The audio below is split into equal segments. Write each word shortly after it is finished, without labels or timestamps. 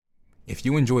If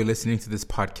you enjoy listening to this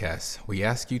podcast, we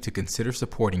ask you to consider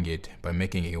supporting it by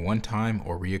making a one-time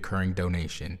or reoccurring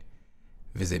donation.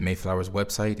 Visit Mayflower's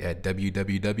website at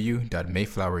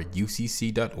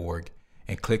www.mayflowerucc.org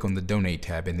and click on the Donate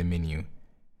tab in the menu.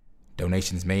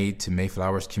 Donations made to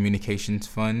Mayflower's Communications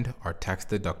Fund are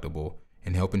tax-deductible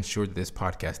and help ensure that this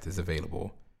podcast is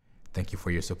available. Thank you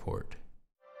for your support.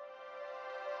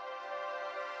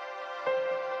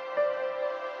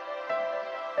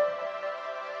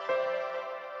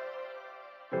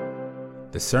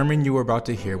 The sermon you are about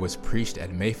to hear was preached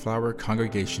at Mayflower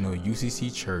Congregational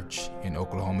UCC Church in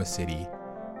Oklahoma City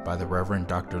by the Reverend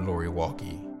Dr. Lori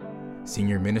Walke,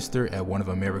 senior minister at one of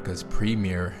America's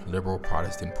premier liberal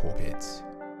Protestant pulpits.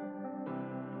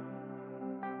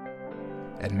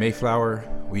 At Mayflower,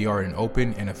 we are an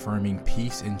open and affirming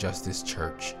peace and justice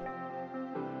church,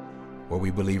 where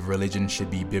we believe religion should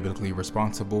be biblically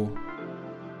responsible,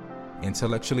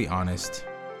 intellectually honest,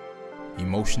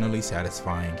 emotionally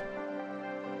satisfying,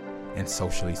 and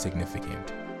socially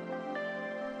significant.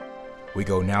 We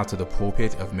go now to the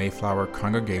pulpit of Mayflower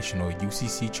Congregational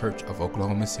UCC Church of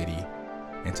Oklahoma City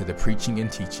and to the preaching and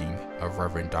teaching of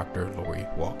Reverend Dr. Lori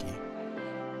Walke.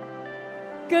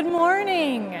 Good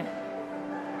morning.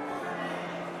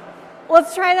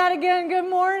 Let's try that again. Good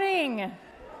morning.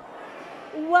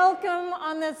 Welcome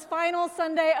on this final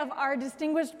Sunday of our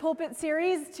Distinguished Pulpit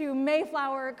Series to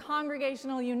Mayflower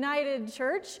Congregational United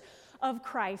Church of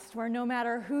Christ, where no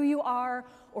matter who you are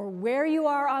or where you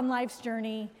are on life's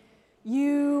journey,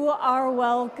 you are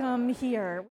welcome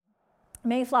here.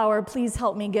 Mayflower, please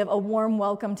help me give a warm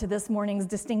welcome to this morning's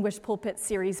Distinguished Pulpit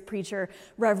Series preacher,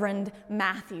 Reverend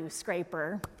Matthew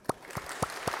Scraper.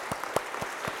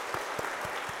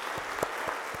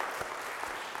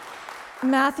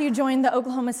 Matthew joined the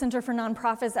Oklahoma Center for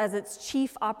Nonprofits as its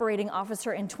chief operating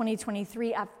officer in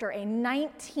 2023 after a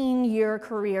 19-year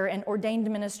career in ordained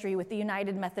ministry with the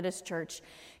United Methodist Church.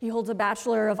 He holds a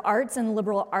Bachelor of Arts in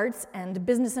Liberal Arts and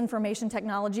Business Information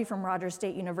Technology from Rogers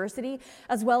State University,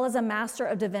 as well as a Master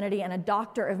of Divinity and a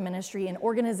Doctor of Ministry in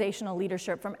Organizational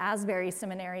Leadership from Asbury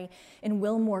Seminary in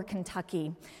Wilmore,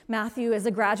 Kentucky. Matthew is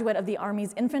a graduate of the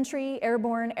Army's Infantry,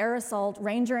 Airborne, Air Assault,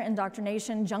 Ranger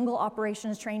Indoctrination, Jungle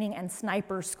Operations Training, and Sniper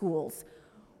schools.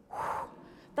 Whew,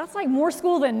 that's like more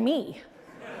school than me.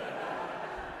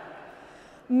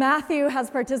 Matthew has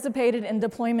participated in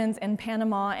deployments in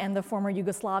Panama and the former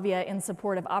Yugoslavia in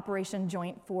support of Operation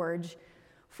Joint Forge.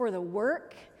 For the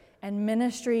work and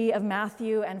ministry of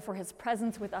Matthew and for his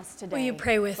presence with us today, will you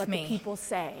pray with let me? The people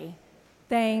say,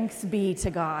 thanks be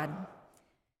to God.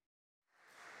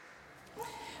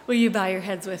 Will you bow your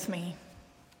heads with me?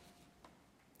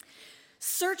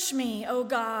 Search me, O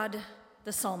God,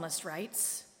 the psalmist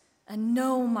writes, and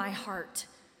know my heart.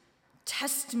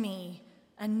 Test me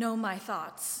and know my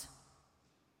thoughts.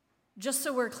 Just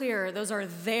so we're clear, those are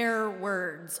their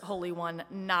words, Holy One,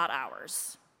 not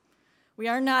ours. We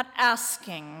are not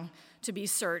asking to be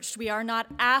searched. We are not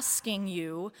asking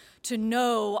you to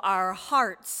know our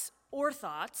hearts or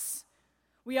thoughts.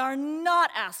 We are not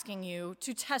asking you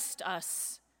to test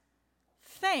us.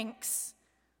 Thanks,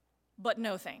 but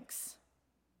no thanks.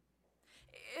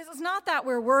 It's not that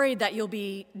we're worried that you'll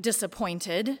be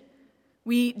disappointed.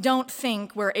 We don't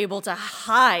think we're able to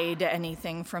hide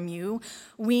anything from you.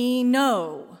 We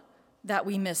know that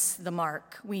we miss the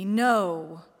mark. We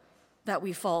know that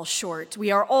we fall short. We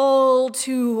are all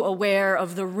too aware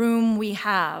of the room we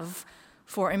have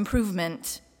for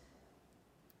improvement.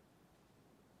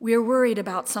 We're worried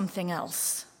about something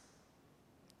else.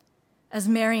 As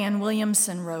Marianne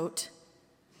Williamson wrote,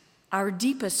 our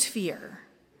deepest fear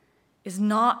is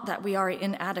not that we are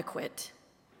inadequate.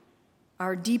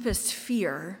 Our deepest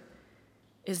fear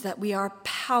is that we are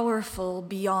powerful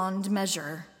beyond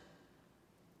measure.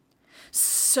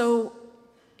 So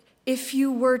if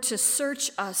you were to search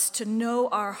us to know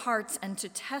our hearts and to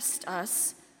test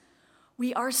us,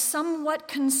 we are somewhat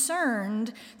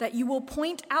concerned that you will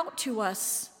point out to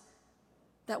us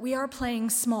that we are playing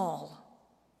small,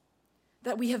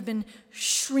 that we have been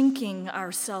shrinking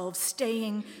ourselves,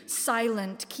 staying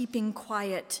silent, keeping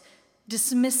quiet,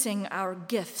 dismissing our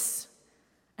gifts,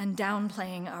 and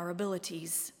downplaying our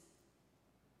abilities.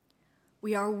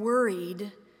 We are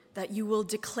worried that you will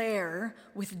declare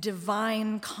with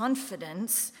divine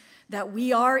confidence that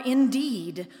we are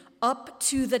indeed up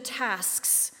to the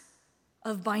tasks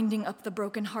of binding up the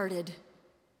brokenhearted,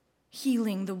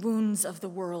 healing the wounds of the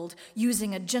world,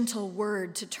 using a gentle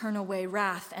word to turn away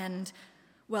wrath, and,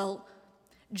 well,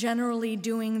 generally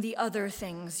doing the other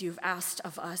things you've asked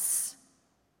of us.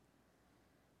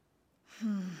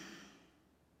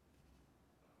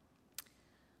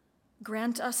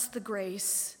 Grant us the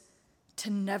grace to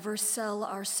never sell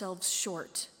ourselves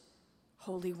short,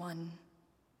 Holy One.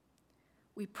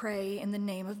 We pray in the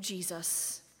name of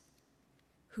Jesus,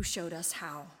 who showed us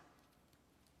how.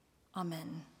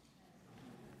 Amen.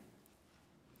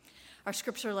 Our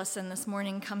scripture lesson this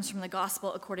morning comes from the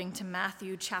Gospel according to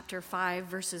Matthew chapter 5,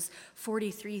 verses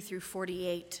 43 through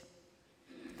 48.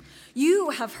 You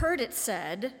have heard it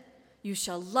said, you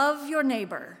shall love your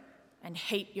neighbor and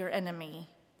hate your enemy.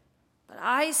 But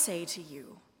I say to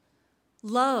you,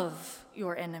 love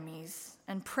your enemies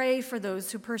and pray for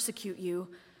those who persecute you,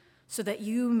 so that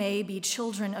you may be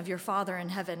children of your Father in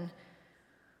heaven.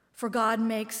 For God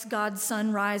makes God's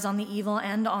sun rise on the evil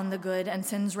and on the good, and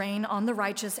sends rain on the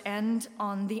righteous and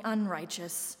on the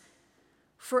unrighteous.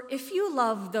 For if you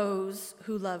love those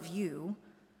who love you,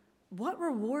 what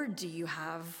reward do you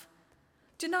have?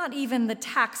 Do not even the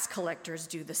tax collectors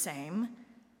do the same?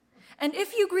 And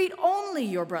if you greet only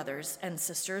your brothers and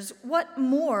sisters, what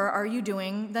more are you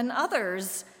doing than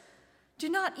others? Do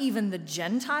not even the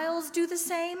Gentiles do the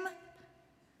same?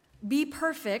 Be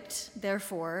perfect,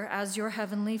 therefore, as your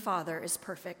heavenly Father is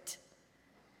perfect.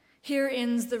 Here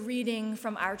ends the reading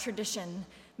from our tradition.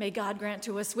 May God grant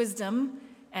to us wisdom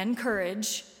and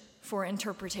courage for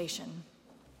interpretation.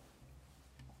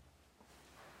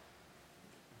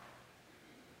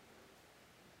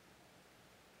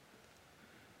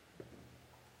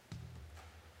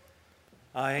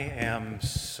 I am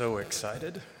so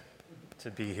excited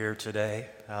to be here today.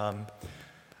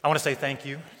 I want to say thank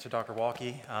you to Dr.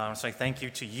 Walke. I want to say thank you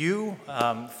to you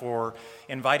for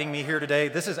inviting me here today.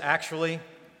 This is actually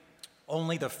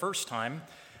only the first time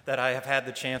that I have had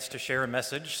the chance to share a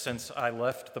message since I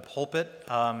left the pulpit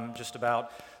just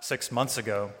about 6 months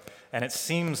ago. And it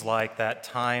seems like that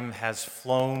time has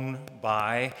flown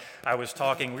by. We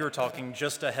were talking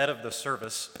just ahead of the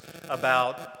service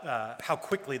about how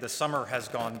quickly the summer has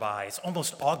gone by. It's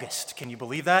almost August, can you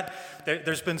believe that?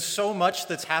 There's been so much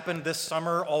that's happened this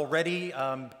summer already,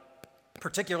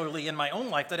 particularly in my own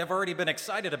life, that I've already been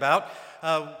excited about.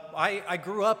 I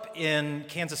grew up in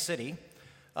Kansas City,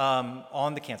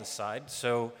 on the Kansas side,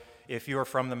 so if you are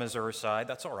from the Missouri side,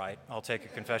 that's all right. I'll take a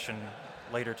confession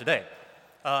later today.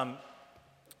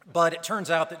 But it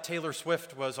turns out that Taylor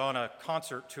Swift was on a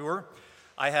concert tour.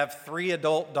 I have 3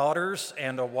 adult daughters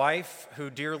and a wife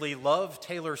who dearly love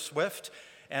Taylor Swift,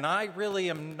 and I really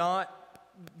am not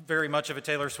very much of a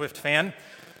Taylor Swift fan.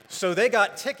 So they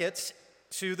got tickets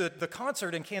to the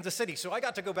concert in Kansas City. So I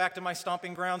got to go back to my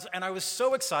stomping grounds, and I was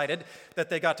so excited that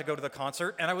they got to go to the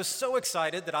concert, and I was so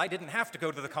excited that I didn't have to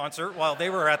go to the concert while they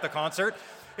were at the concert.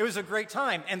 It was a great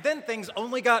time. And then things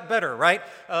only got better, right?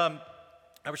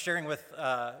 I was sharing with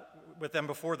them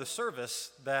before the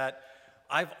service that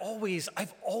I've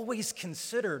always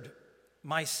considered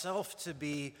myself to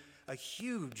be a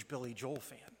huge Billy Joel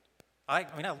fan.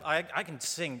 I can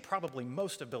sing probably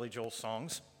most of Billy Joel's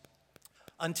songs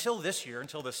until this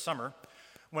summer,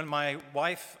 when my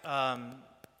wife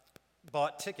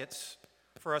bought tickets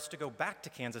for us to go back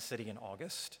to Kansas City in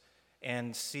August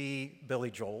and see Billy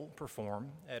Joel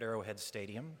perform at Arrowhead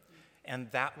Stadium.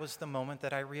 And that was the moment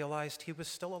that I realized he was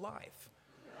still alive.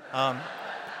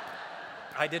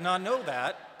 I did not know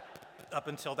that up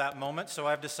until that moment, so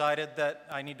I've decided that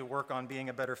I need to work on being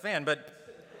a better fan. But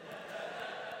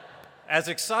as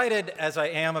excited as I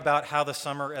am about how the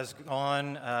summer has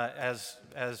gone, as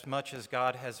much as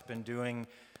God has been doing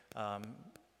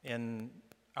in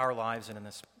our lives and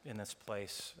in this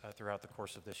place throughout the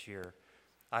course of this year,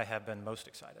 I have been most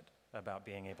excited about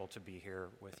being able to be here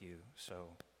with you. So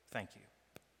thank you.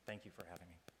 Thank you for having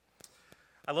me.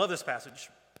 I love this passage.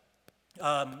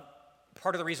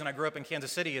 Part of the reason I grew up in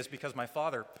Kansas City is because my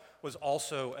father was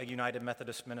also a United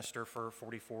Methodist minister for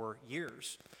 44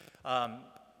 years.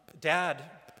 Dad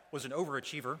was an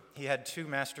overachiever. He had 2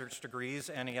 master's degrees,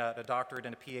 and he had a doctorate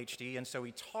and a PhD, and so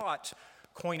he taught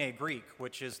Koine Greek,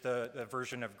 which is the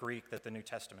version of Greek that the New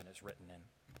Testament is written in.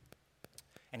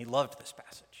 And he loved this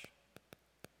passage.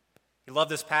 He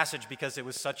loved this passage because it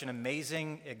was such an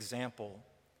amazing example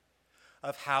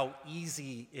of how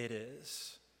easy it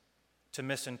is to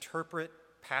misinterpret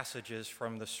passages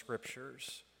from the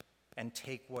Scriptures and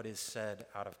take what is said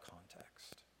out of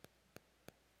context.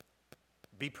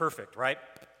 Be perfect, right?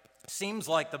 Seems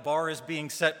like the bar is being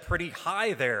set pretty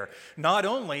high there. Not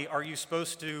only are you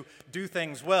supposed to do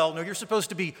things well, no, you're supposed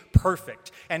to be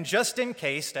perfect. And just in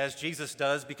case, as Jesus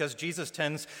does, because Jesus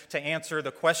tends to answer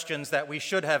the questions that we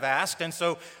should have asked, and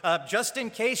so just in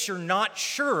case you're not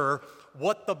sure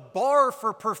what the bar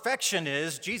for perfection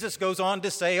is, Jesus goes on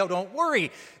to say, oh, don't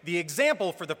worry. The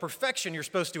example for the perfection you're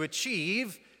supposed to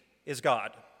achieve is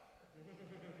God.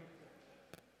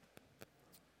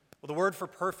 Well, the word for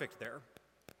perfect there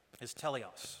is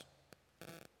teleos.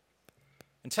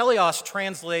 And teleos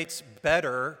translates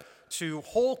better to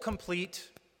whole, complete,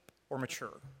 or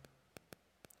mature,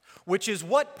 which is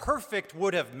what perfect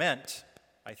would have meant,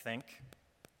 I think,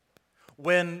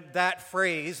 when that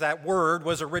phrase, that word,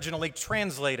 was originally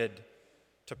translated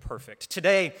to perfect.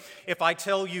 Today, if I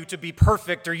tell you to be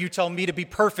perfect or you tell me to be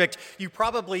perfect, you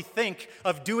probably think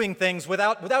of doing things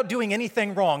without doing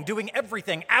anything wrong, doing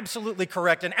everything absolutely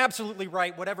correct and absolutely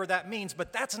right, whatever that means.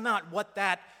 But that's not what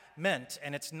that meant,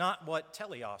 and it's not what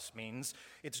teleos means.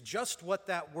 It's just what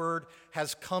that word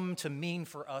has come to mean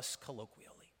for us colloquially.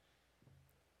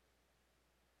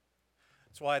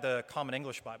 That's why the Common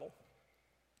English Bible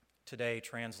today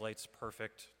translates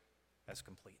perfect as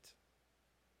complete.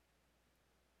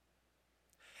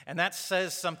 And that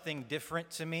says something different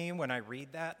to me when I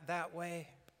read that way.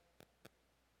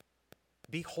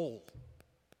 Be whole.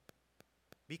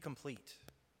 Be complete.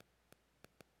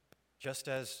 Just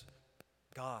as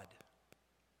God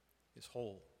is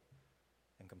whole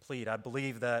and complete. I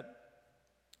believe that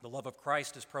the love of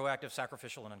Christ is proactive,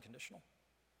 sacrificial, and unconditional.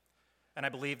 And I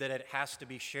believe that it has to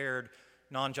be shared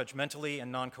non-judgmentally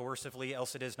and non-coercively,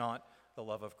 else it is not the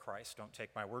love of Christ. Don't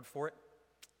take my word for it.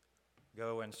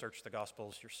 Go and search the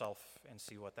Gospels yourself and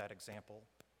see what that example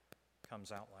comes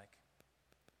out like.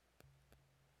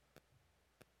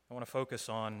 I want to focus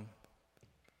on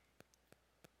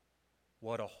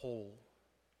what a whole,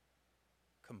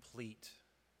 complete,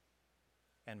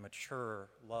 and mature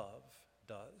love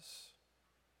does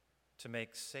to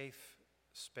make safe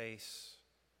space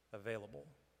available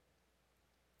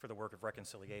for the work of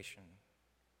reconciliation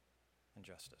and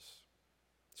justice.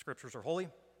 Scriptures are holy,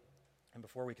 and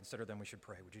before we consider them, we should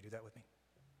pray. Would you do that with me?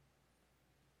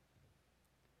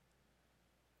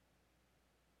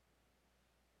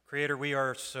 Creator, we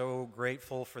are so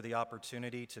grateful for the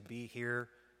opportunity to be here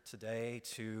today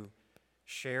to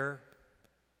share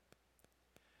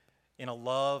in a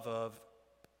love of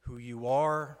who you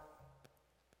are,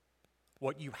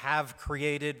 what you have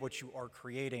created, what you are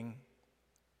creating,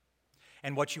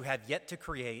 and what you have yet to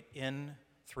create in,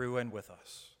 through, and with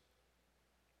us.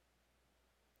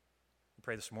 We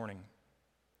pray this morning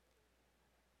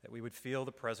that we would feel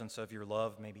the presence of your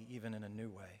love, maybe even in a new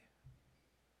way.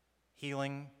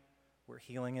 Healing where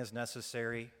healing is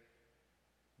necessary,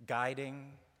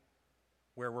 guiding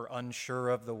where we're unsure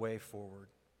of the way forward,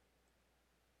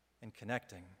 and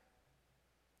connecting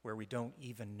where we don't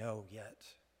even know yet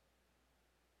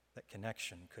that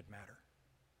connection could matter.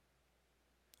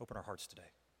 Open our hearts today.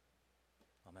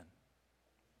 Amen.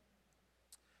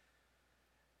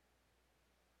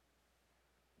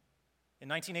 In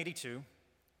 1982,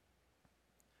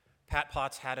 Pat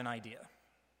Potts had an idea.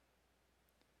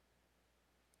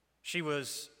 She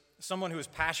was someone who was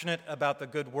passionate about the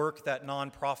good work that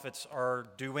nonprofits are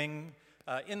doing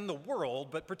in the world,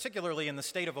 but particularly in the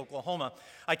state of Oklahoma.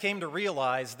 I came to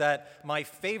realize that my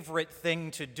favorite thing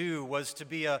to do was to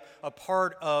be a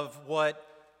part of what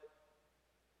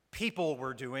people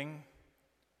were doing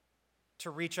to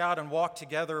reach out and walk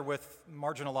together with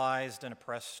marginalized and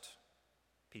oppressed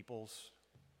peoples.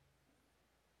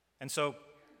 And so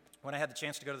when I had the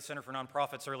chance to go to the Center for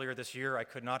Nonprofits earlier this year, I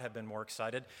could not have been more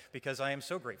excited because I am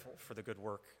so grateful for the good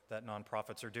work that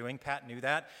nonprofits are doing. Pat knew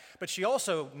that, but she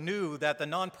also knew that the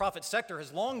nonprofit sector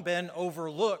has long been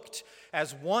overlooked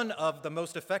as one of the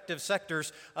most effective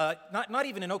sectors, not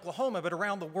even in Oklahoma, but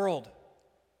around the world.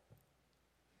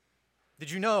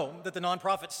 Did you know that the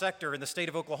nonprofit sector in the state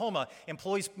of Oklahoma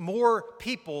employs more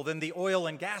people than the oil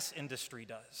and gas industry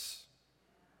does?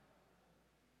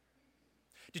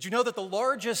 Did you know that the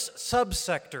largest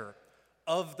subsector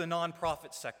of the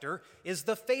nonprofit sector is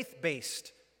the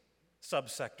faith-based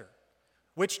subsector,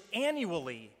 which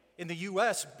annually in the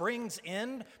U.S. brings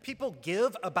in, people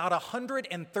give about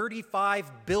 $135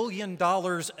 billion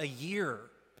a year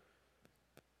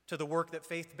to the work that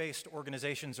faith-based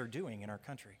organizations are doing in our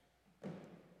country.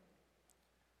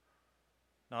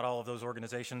 Not all of those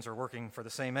organizations are working for the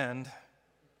same end.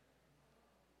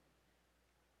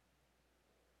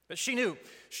 But she knew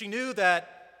that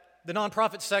the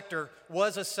nonprofit sector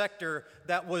was a sector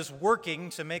that was working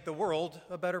to make the world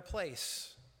a better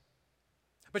place.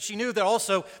 But she knew that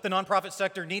also the nonprofit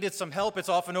sector needed some help. It's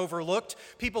often overlooked.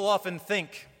 People often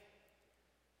think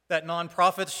that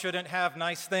nonprofits shouldn't have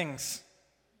nice things.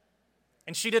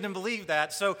 And she didn't believe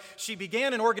that, so she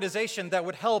began an organization that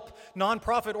would help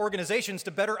nonprofit organizations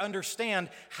to better understand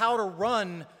how to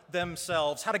run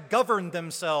themselves, how to govern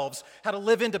themselves, how to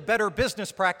live into better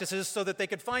business practices so that they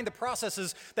could find the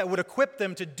processes that would equip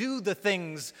them to do the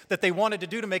things that they wanted to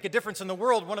do to make a difference in the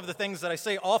world. One of the things that I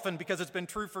say often, because it's been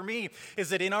true for me, is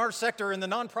that in our sector, in the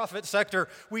nonprofit sector,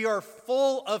 we are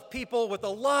full of people with a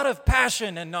lot of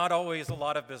passion and not always a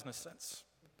lot of business sense.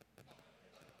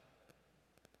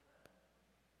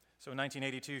 So in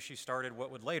 1982, she started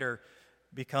what would later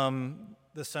become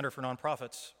the Center for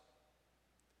Nonprofits.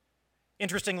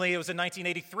 Interestingly, it was in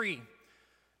 1983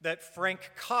 that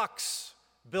Frank Cox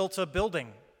built a building.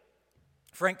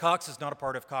 Frank Cox is not a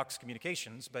part of Cox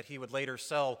Communications, but he would later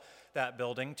sell that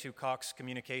building to Cox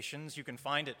Communications. You can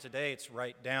find it today. It's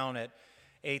right down at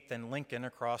 8th and Lincoln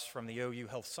across from the OU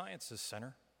Health Sciences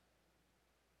Center.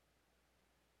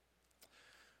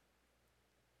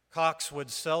 Cox would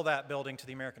sell that building to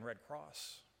the American Red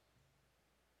Cross,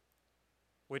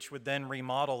 which would then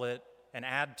remodel it and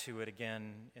add to it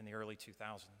again in the early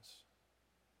 2000s.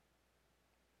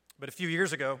 But a few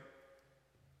years ago,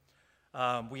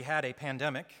 we had a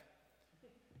pandemic,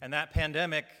 and that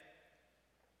pandemic,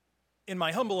 in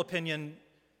my humble opinion,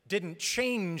 didn't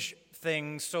change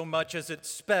things so much as it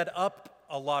sped up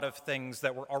a lot of things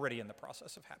that were already in the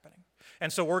process of happening.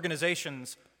 And so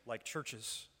organizations like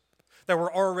churches that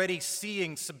were already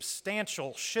seeing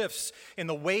substantial shifts in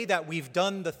the way that we've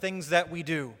done the things that we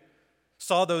do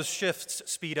saw those shifts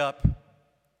speed up.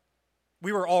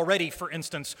 We were already, for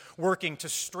instance, working to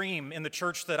stream in the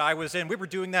church that I was in. We were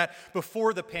doing that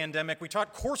before the pandemic. We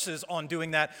taught courses on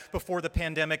doing that before the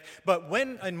pandemic. But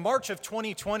when, in March of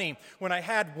 2020, when I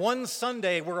had one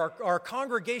Sunday where our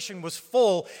congregation was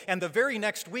full, and the very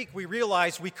next week we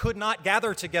realized we could not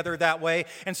gather together that way,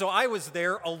 and so I was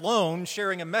there alone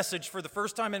sharing a message for the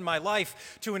first time in my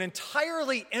life to an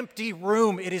entirely empty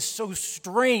room. It is so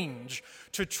strange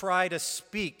to try to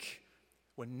speak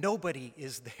when nobody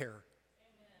is there.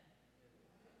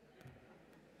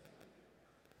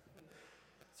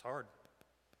 It's hard.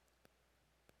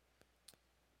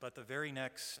 But the very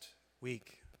next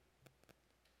week,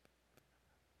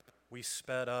 we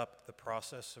sped up the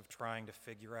process of trying to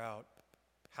figure out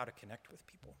how to connect with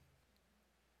people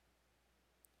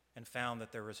and found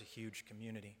that there was a huge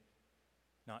community,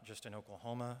 not just in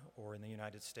Oklahoma or in the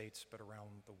United States, but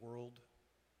around the world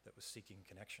that was seeking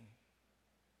connection.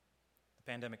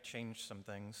 The pandemic changed some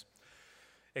things.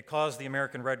 It caused the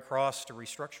American Red Cross to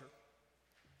restructure.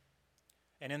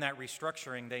 And in that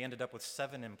restructuring, they ended up with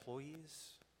 7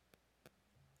 employees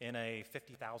in a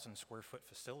 50,000 square foot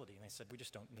facility. And they said, we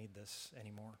just don't need this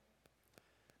anymore.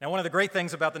 Now, one of the great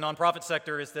things about the nonprofit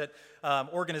sector is that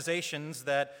organizations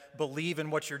that believe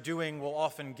in what you're doing will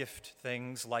often gift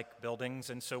things like buildings.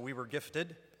 And so we were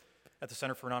gifted at the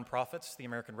Center for Nonprofits, the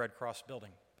American Red Cross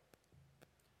building.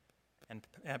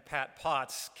 And Pat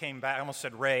Potts came back. I almost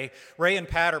said Ray. Ray and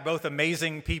Pat are both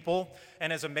amazing people.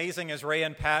 And as amazing as Ray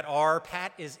and Pat are,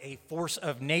 Pat is a force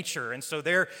of nature. And so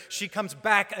there she comes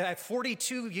back at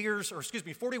 41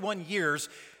 years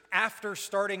after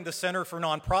starting the Center for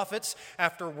Nonprofits,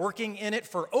 after working in it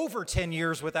for over 10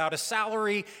 years without a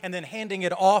salary, and then handing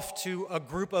it off to a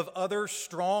group of other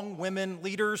strong women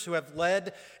leaders who have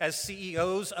led as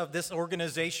CEOs of this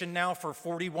organization now for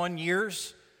 41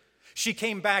 years. She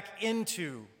came back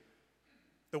into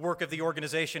the work of the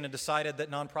organization and decided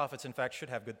that nonprofits, in fact, should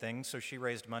have good things, so she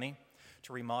raised money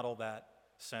to remodel that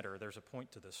center. There's a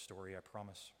point to this story, I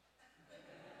promise.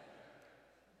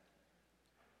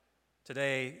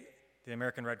 Today, the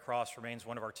American Red Cross remains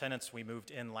one of our tenants. We moved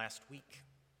in last week.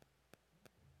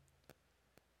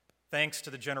 Thanks to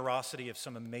the generosity of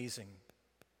some amazing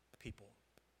people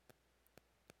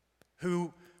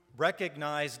who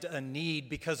recognized a need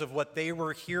because of what they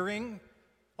were hearing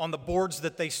on the boards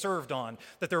that they served on,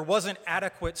 that there wasn't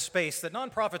adequate space, that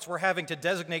nonprofits were having to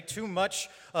designate too much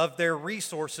of their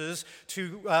resources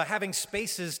to having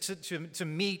spaces to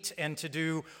meet and to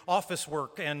do office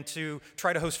work and to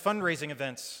try to host fundraising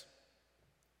events.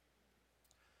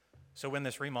 So when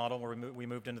this remodel, where we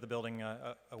moved into the building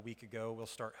a week ago, we'll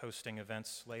start hosting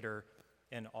events later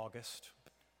in August,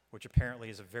 which apparently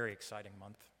is a very exciting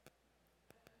month.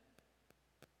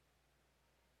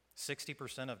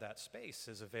 60% of that space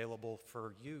is available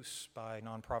for use by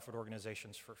nonprofit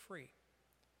organizations for free.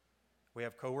 We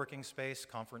have co-working space,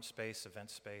 conference space, event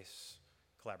space,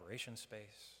 collaboration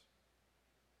space.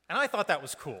 And I thought that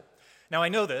was cool. Now, I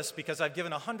know this because I've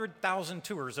given 100,000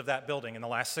 tours of that building in the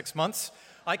last 6 months.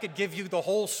 I could give you the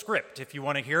whole script if you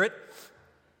want to hear it.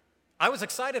 I was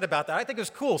excited about that. I think it was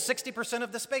cool. 60%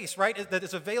 of the space, right, that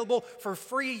is available for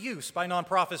free use by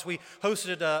nonprofits. We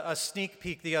hosted a sneak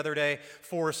peek the other day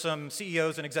for some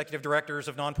CEOs and executive directors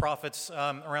of nonprofits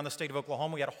around the state of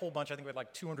Oklahoma. We had a whole bunch. I think we had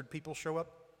like 200 people show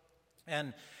up.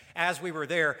 And as we were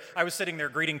there, I was sitting there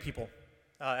greeting people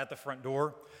at the front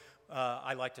door.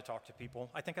 I like to talk to people.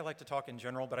 I think I like to talk in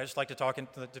general, but I just like to talk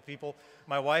to people.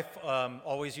 My wife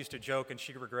always used to joke, and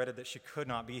she regretted that she could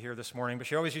not be here this morning, but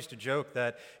she always used to joke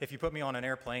that if you put me on an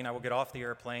airplane, I will get off the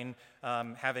airplane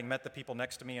having met the people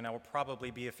next to me, and I will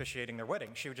probably be officiating their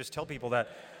wedding. She would just tell people that.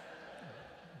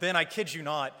 Then, I kid you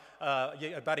not,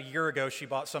 about a year ago, she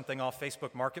bought something off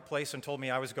Facebook Marketplace and told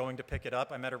me I was going to pick it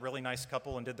up. I met a really nice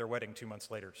couple and did their wedding 2 months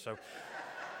later. So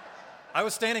I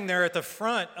was standing there at the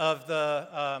front of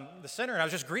the center, and I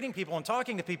was just greeting people and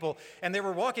talking to people, and they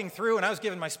were walking through, and I was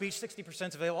giving my speech,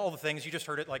 60% available, all the things. You just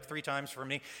heard it like 3 times from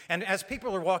me. And as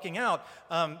people are walking out,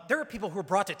 there are people who are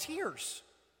brought to tears,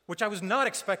 which I was not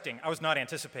expecting. I was not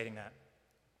anticipating that.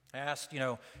 I asked,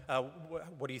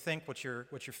 what do you think? What's your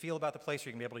feel about the place? Are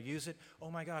you going to be able to use it?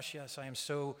 Oh my gosh, yes, I'm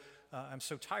so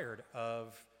tired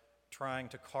of trying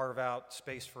to carve out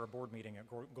space for a board meeting at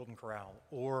Golden Corral.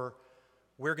 Or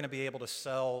we're going to be able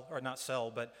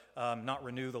to not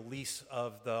renew the lease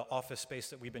of the office space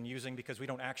that we've been using because we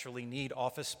don't actually need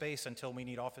office space until we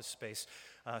need office space.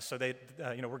 So we're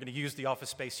going to use the office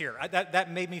space here.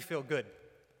 That made me feel good.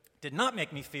 Did not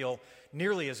make me feel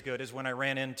nearly as good as when I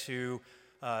ran into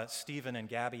Stephen and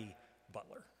Gabby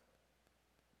Butler.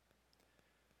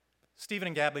 Stephen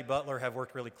and Gabby Butler have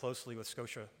worked really closely with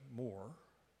Scotia Moore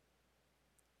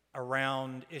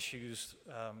around issues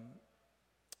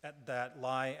that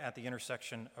lie at the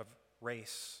intersection of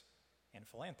race and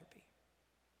philanthropy,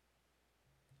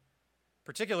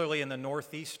 particularly in the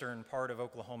northeastern part of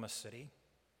Oklahoma City,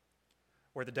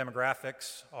 where the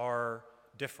demographics are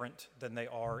different than they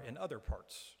are in other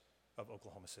parts of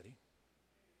Oklahoma City.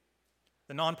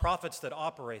 The nonprofits that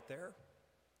operate there,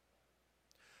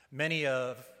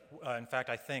 in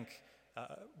fact, I think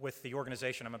with the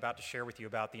organization I'm about to share with you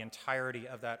about, the entirety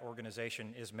of that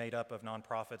organization is made up of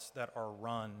nonprofits that are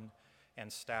run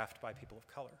and staffed by people of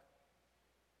color.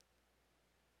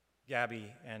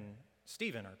 Gabby and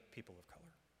Stephen are people of color.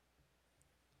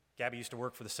 Gabby used to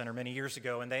work for the center many years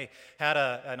ago, and they had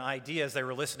an idea as they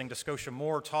were listening to Scotia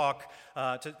Moore talk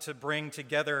to bring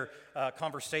together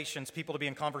conversations, people to be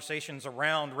in conversations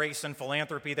around race and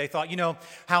philanthropy. They thought,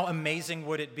 how amazing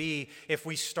would it be if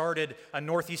we started a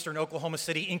northeastern Oklahoma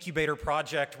City incubator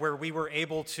project where we were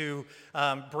able to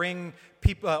bring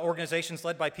organizations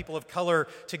led by people of color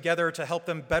together to help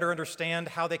them better understand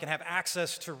how they can have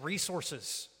access to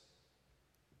resources.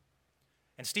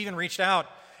 And Stephen reached out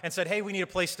and said, hey, we need a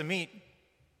place to meet.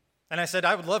 And I said,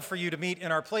 I would love for you to meet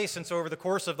in our place. And so over the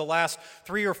course of the last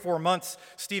 3 or 4 months,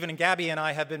 Stephen and Gabby and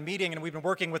I have been meeting, and we've been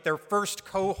working with their first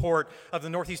cohort of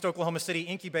the Northeast Oklahoma City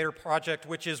Incubator Project,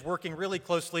 which is working really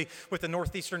closely with the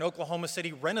Northeastern Oklahoma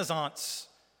City Renaissance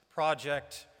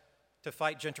Project to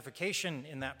fight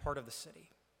gentrification in that part of the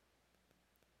city.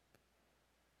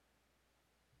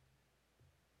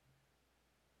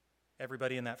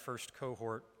 Everybody in that first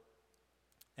cohort,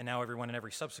 and now everyone in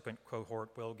every subsequent cohort,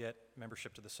 will get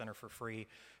membership to the center for free,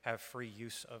 have free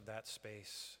use of that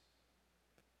space,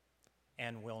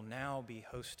 and will now be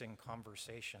hosting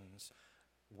conversations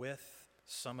with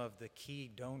some of the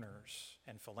key donors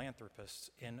and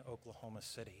philanthropists in Oklahoma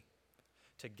City,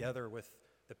 together with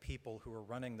the people who are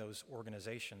running those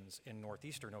organizations in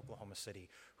northeastern Oklahoma City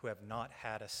who have not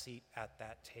had a seat at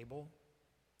that table.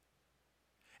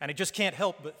 And I just can't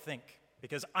help but think,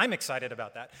 because I'm excited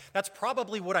about that. That's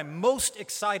probably what I'm most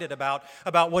excited about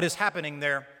what is happening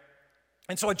there.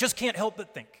 And so I just can't help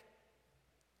but think.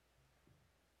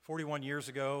 41 years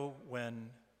ago,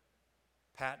 when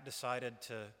Pat decided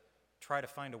to try to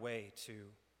find a way to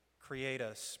create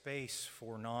a space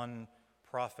for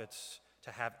nonprofits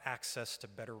to have access to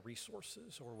better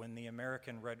resources, or when the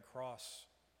American Red Cross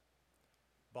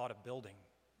bought a building,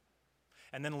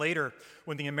 and then later,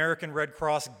 when the American Red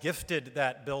Cross gifted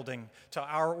that building to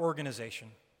our organization,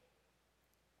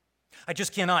 I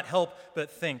just cannot help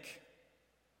but think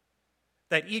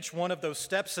that each one of those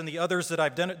steps and the others that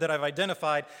I've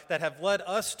identified that have led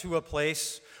us to a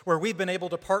place where we've been able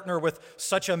to partner with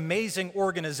such amazing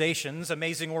organizations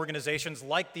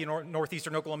like the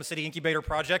Northeastern Oklahoma City Incubator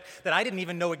Project that I didn't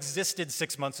even know existed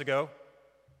 6 months ago.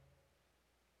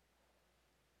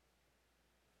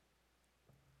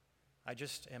 I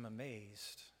just am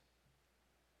amazed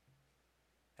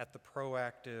at the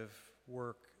proactive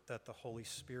work that the Holy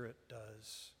Spirit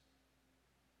does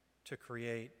to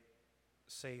create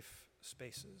safe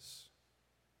spaces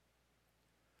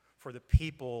for the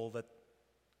people that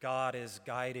God is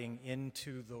guiding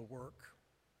into the work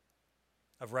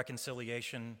of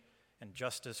reconciliation and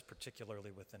justice, particularly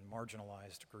within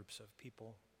marginalized groups of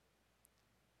people,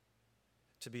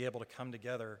 to be able to come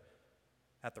together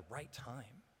at the right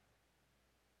time.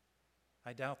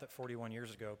 I doubt that 41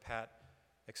 years ago, Pat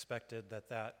expected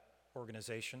that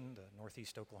organization, the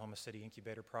Northeast Oklahoma City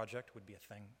Incubator Project, would be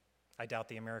a thing. I doubt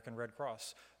the American Red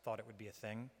Cross thought it would be a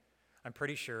thing. I'm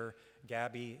pretty sure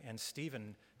Gabby and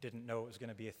Stephen didn't know it was going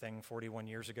to be a thing 41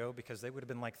 years ago because they would have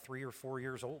been like 3 or 4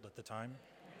 years old at the time.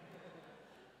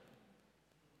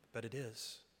 But it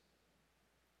is.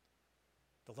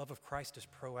 The love of Christ is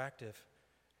proactive,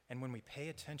 and when we pay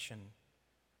attention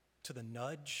to the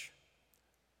nudge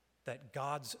that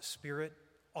God's Spirit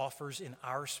offers in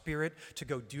our spirit to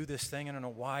go do this thing. I don't know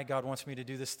why God wants me to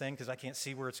do this thing because I can't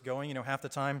see where it's going. You know, half the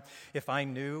time, if I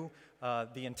knew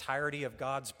the entirety of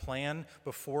God's plan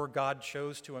before God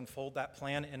chose to unfold that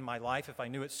plan in my life, if I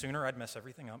knew it sooner, I'd mess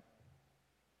everything up.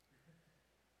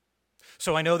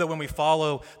 So I know that when we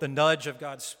follow the nudge of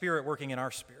God's Spirit working in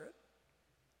our spirit,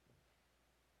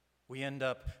 we end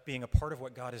up being a part of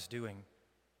what God is doing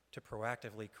to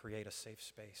proactively create a safe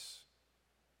space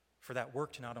for that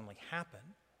work to not only happen,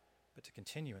 but to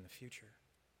continue in the future.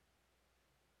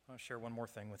 I want to share one more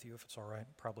thing with you, if it's all right.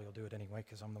 Probably I'll do it anyway,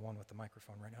 because I'm the one with the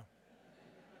microphone right now.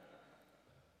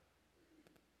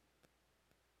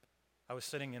 I was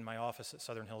sitting in my office at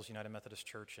Southern Hills United Methodist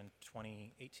Church in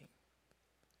 2018.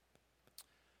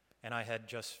 And I had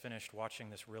just finished watching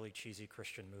this really cheesy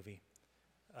Christian movie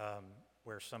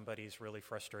where somebody's really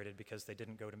frustrated because they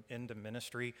didn't go into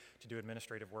ministry to do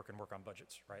administrative work and work on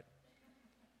budgets, right?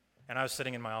 And I was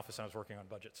sitting in my office and I was working on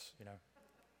budgets, you know.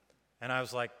 And I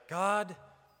was like, God,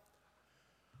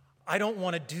 I don't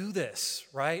want to do this,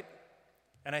 right?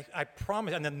 And I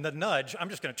promise, and then the nudge, I'm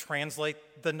just going to translate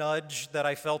the nudge that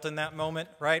I felt in that moment,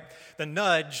 right? The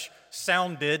nudge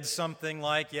sounded something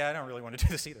like, yeah, I don't really want to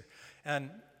do this either.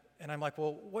 And I'm like,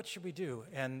 well, what should we do?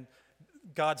 And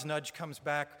God's nudge comes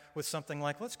back with something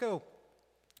like, let's go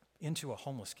into a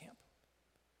homeless camp.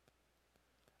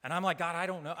 And I'm like, God, I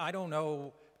don't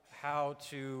know how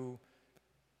to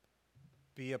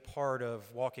be a part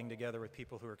of walking together with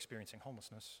people who are experiencing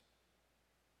homelessness.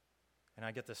 And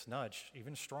I get this nudge,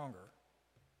 even stronger,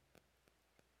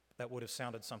 that would have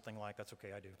sounded something like, that's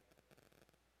okay, I do.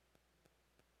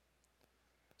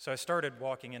 So I started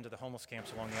walking into the homeless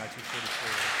camps along the I-240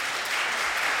 corridor.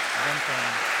 One thing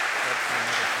led to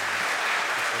another thing,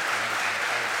 just led to another thing.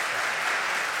 All of a sudden,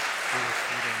 we were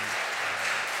feeding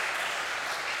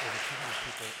over 200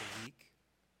 people a week,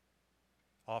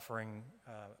 offering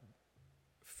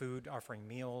food, offering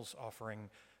meals, offering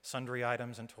sundry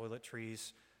items and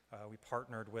toiletries. We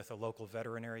partnered with a local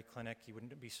veterinary clinic. You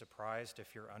wouldn't be surprised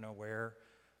if you're unaware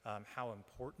how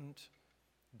important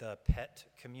the pet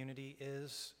community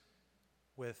is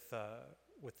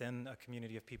within a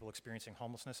community of people experiencing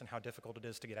homelessness and how difficult it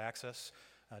is to get access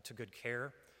to good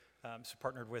care. So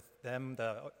partnered with them.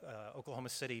 The Oklahoma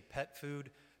City Pet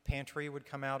Food Pantry would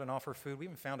come out and offer food. We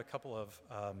even found a couple of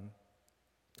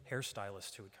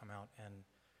hairstylists who would come out and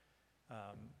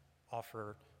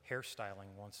offer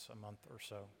hairstyling once a month or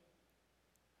so.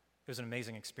 It was an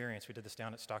amazing experience. We did this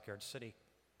down at Stockyard City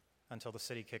until the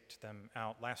city kicked them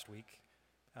out last week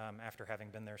after having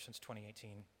been there since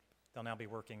 2018. They'll now be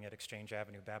working at Exchange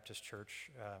Avenue Baptist Church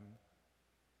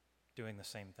doing the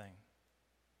same thing.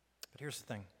 But here's the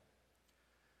thing.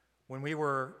 When we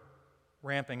were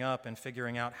ramping up and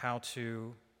figuring out how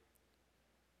to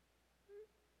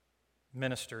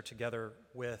minister together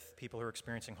with people who are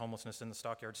experiencing homelessness in the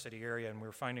Stockyard City area, and we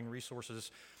were finding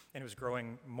resources, and it was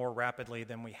growing more rapidly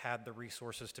than we had the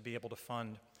resources to be able to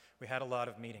fund. We had a lot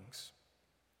of meetings.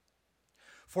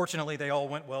 Fortunately, they all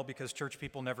went well because church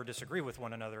people never disagree with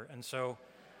one another, and so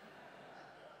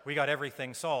we got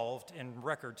everything solved in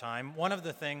record time. One of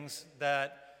the things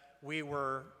that we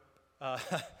were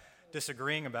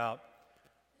disagreeing about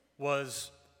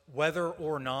was whether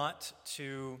or not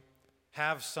to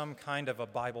have some kind of a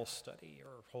Bible study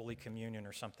or Holy Communion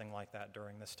or something like that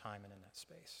during this time and in that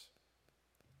space.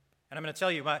 And I'm going to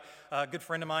tell you, my good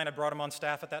friend of mine, I brought him on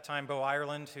staff at that time, Bo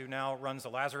Ireland, who now runs the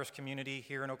Lazarus community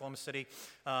here in Oklahoma City.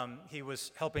 He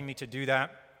was helping me to do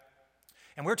that.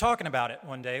 And we were talking about it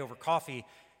one day over coffee,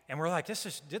 and we're like,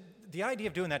 the idea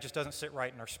of doing that just doesn't sit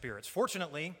right in our spirits.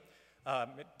 Fortunately,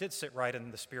 it did sit right in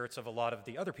the spirits of a lot of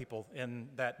the other people in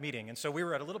that meeting. And so we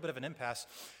were at a little bit of an impasse.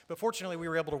 But fortunately, we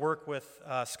were able to work with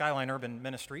Skyline Urban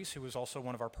Ministries, who was also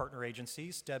one of our partner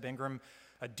agencies. Deb Ingram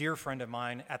a dear friend of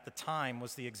mine at the time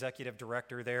was the executive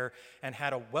director there and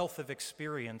had a wealth of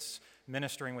experience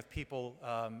ministering with people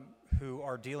who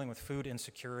are dealing with food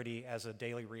insecurity as a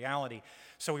daily reality.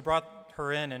 So we brought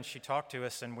her in and she talked to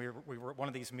us, and we were at one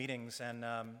of these meetings, and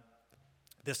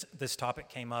this topic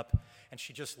came up, and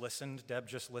she just listened. Deb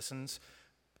just listens,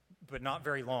 but not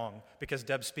very long, because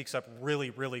Deb speaks up really,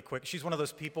 really quick. She's one of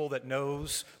those people that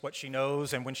knows what she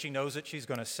knows, and when she knows it, she's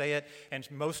going to say it, and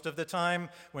most of the time,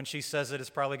 when she says it,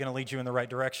 it's probably going to lead you in the right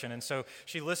direction. And so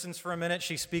she listens for a minute,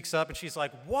 she speaks up, and she's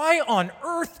like, "Why on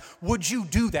earth would you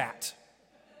do that?"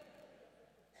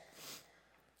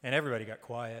 And everybody got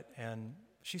quiet, and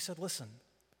she said, "Listen,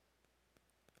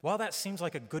 while that seems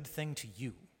like a good thing to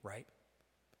you, right?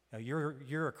 Now,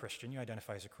 you're a Christian, you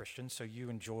identify as a Christian, so you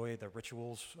enjoy the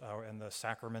rituals and the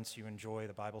sacraments, you enjoy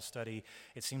the Bible study.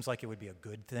 It seems like it would be a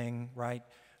good thing, right?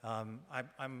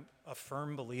 I'm a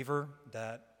firm believer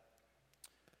that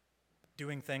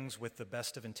doing things with the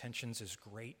best of intentions is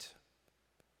great,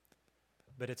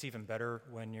 but it's even better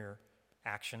when your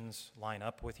actions line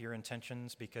up with your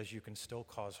intentions, because you can still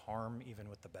cause harm even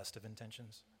with the best of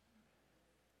intentions."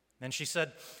 And she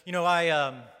said,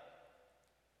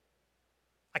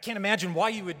 I can't imagine why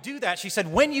you would do that. She said,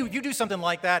 when you do something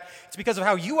like that, it's because of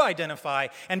how you identify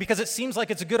and because it seems like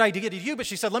it's a good idea to you. But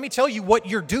she said, let me tell you what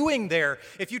you're doing there.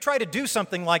 If you try to do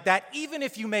something like that, even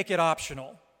if you make it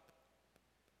optional,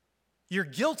 you're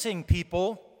guilting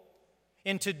people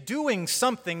into doing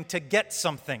something to get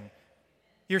something.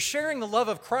 You're sharing the love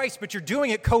of Christ, but you're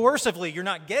doing it coercively. You're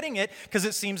not getting it because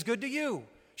it seems good to you.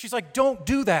 She's like, don't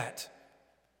do that.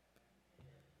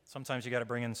 Sometimes you got to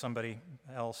bring in somebody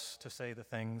else to say the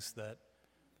things that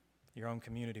your own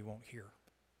community won't hear.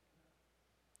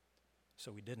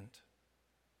 So we didn't.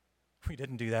 We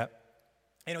didn't do that.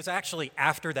 And it was actually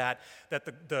after that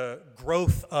the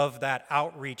growth of that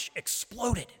outreach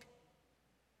exploded.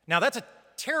 Now that's a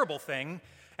terrible thing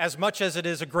as much as it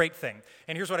is a great thing.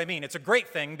 And here's what I mean. It's a great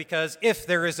thing because if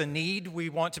there is a need, we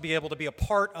want to be able to be a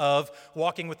part of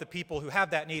walking with the people who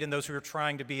have that need and those who are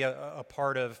trying to be a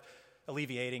part of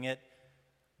alleviating it.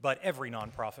 But every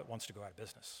nonprofit wants to go out of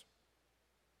business.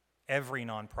 Every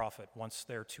nonprofit wants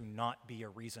there to not be a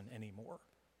reason anymore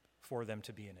for them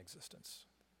to be in existence.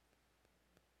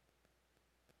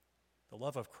 The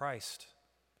love of Christ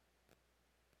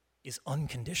is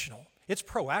unconditional. It's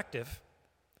proactive.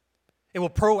 It will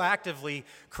proactively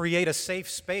create a safe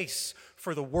space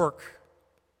for the work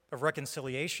of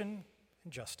reconciliation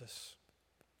and justice.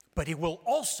 But it will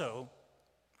also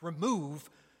remove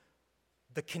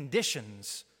the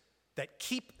conditions that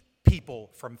keep people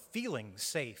from feeling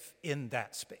safe in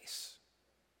that space.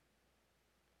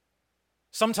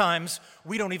 Sometimes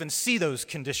we don't even see those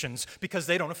conditions because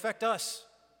they don't affect us.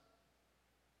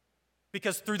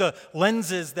 Because through the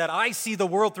lenses that I see the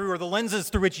world through, or the lenses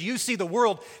through which you see the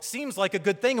world, seems like a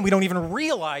good thing, and we don't even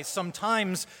realize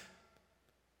sometimes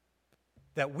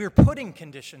that we're putting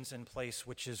conditions in place,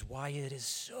 which is why it is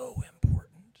so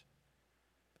important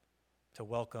to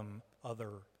welcome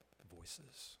other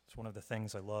voices. It's one of the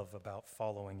things I love about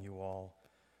following you all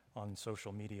on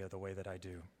social media the way that I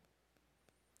do.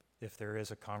 If there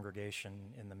is a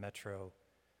congregation in the metro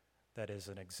that is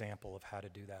an example of how to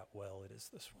do that well, it is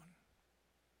this one.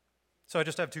 So I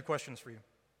just have two questions for you.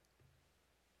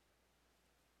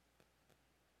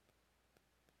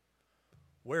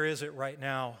 Where is it right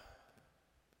now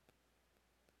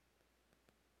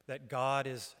that God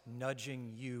is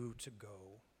nudging you to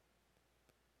go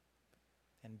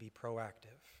and be proactive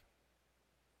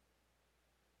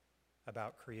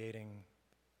about creating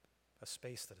a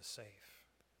space that is safe,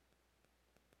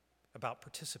 about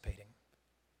participating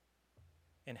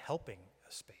in helping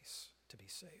a space to be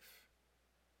safe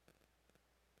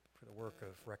for the work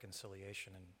of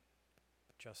reconciliation and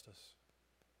justice?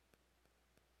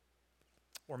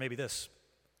 Or maybe this: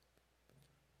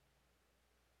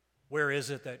 where is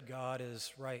it that God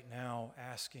is right now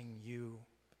asking you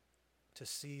to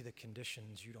see the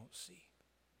conditions you don't see?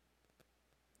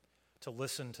 To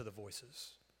listen to the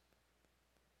voices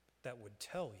that would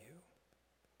tell you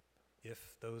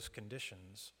if those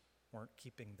conditions weren't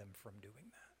keeping them from doing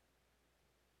that.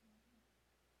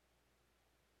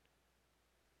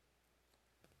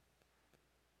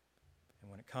 And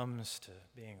when it comes to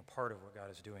being a part of what God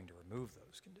is doing to remove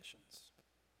those conditions,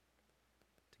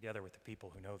 together with the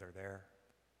people who know they're there,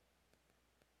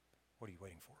 what are you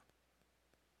waiting for?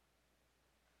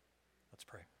 Let's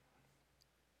pray.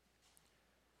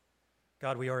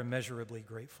 God, we are immeasurably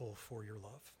grateful for your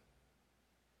love.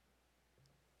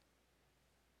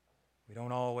 We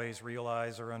don't always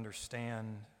realize or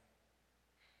understand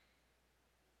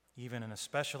even and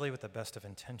especially with the best of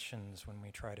intentions when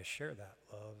we try to share that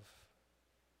love,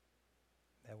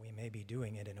 that we may be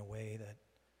doing it in a way that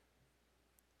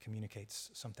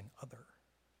communicates something other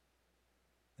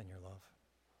than your love.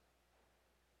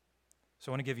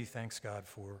 So I want to give you thanks, God,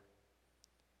 for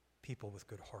people with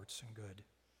good hearts and good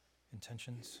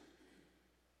intentions.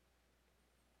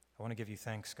 I want to give you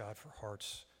thanks, God, for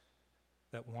hearts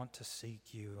that want to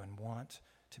seek you and want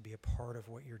to be a part of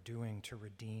what you're doing to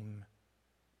redeem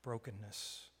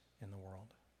brokenness in the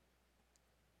world.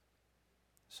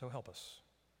 So help us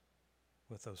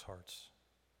with those hearts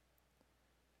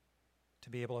to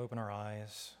be able to open our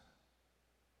eyes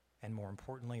and, more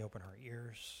importantly, open our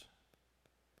ears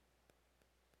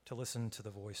to listen to the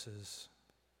voices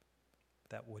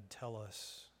that would tell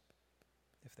us,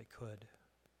 if they could,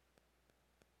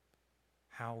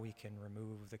 how we can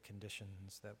remove the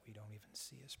conditions that we don't even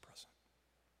see as present.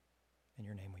 In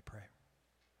your name we pray.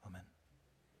 Amen.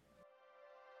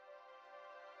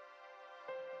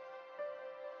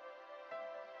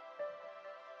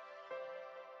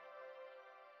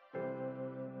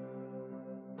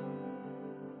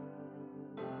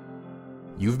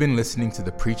 You've been listening to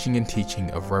the preaching and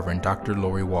teaching of Reverend Dr.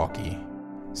 Lori Walke,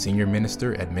 Senior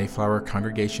Minister at Mayflower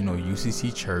Congregational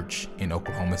UCC Church in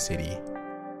Oklahoma City.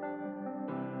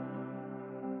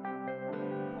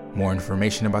 More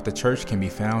information about the church can be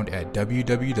found at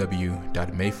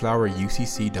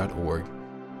www.mayflowerucc.org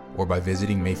or by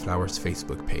visiting Mayflower's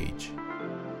Facebook page.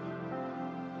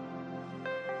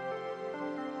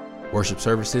 Worship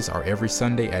services are every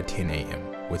Sunday at 10 a.m.,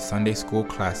 with Sunday school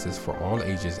classes for all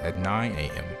ages at 9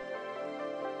 a.m.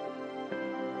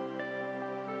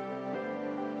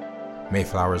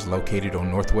 Mayflower is located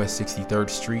on Northwest 63rd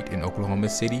Street in Oklahoma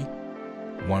City,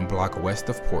 1 block west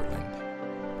of Portland.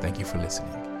 Thank you for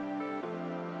listening.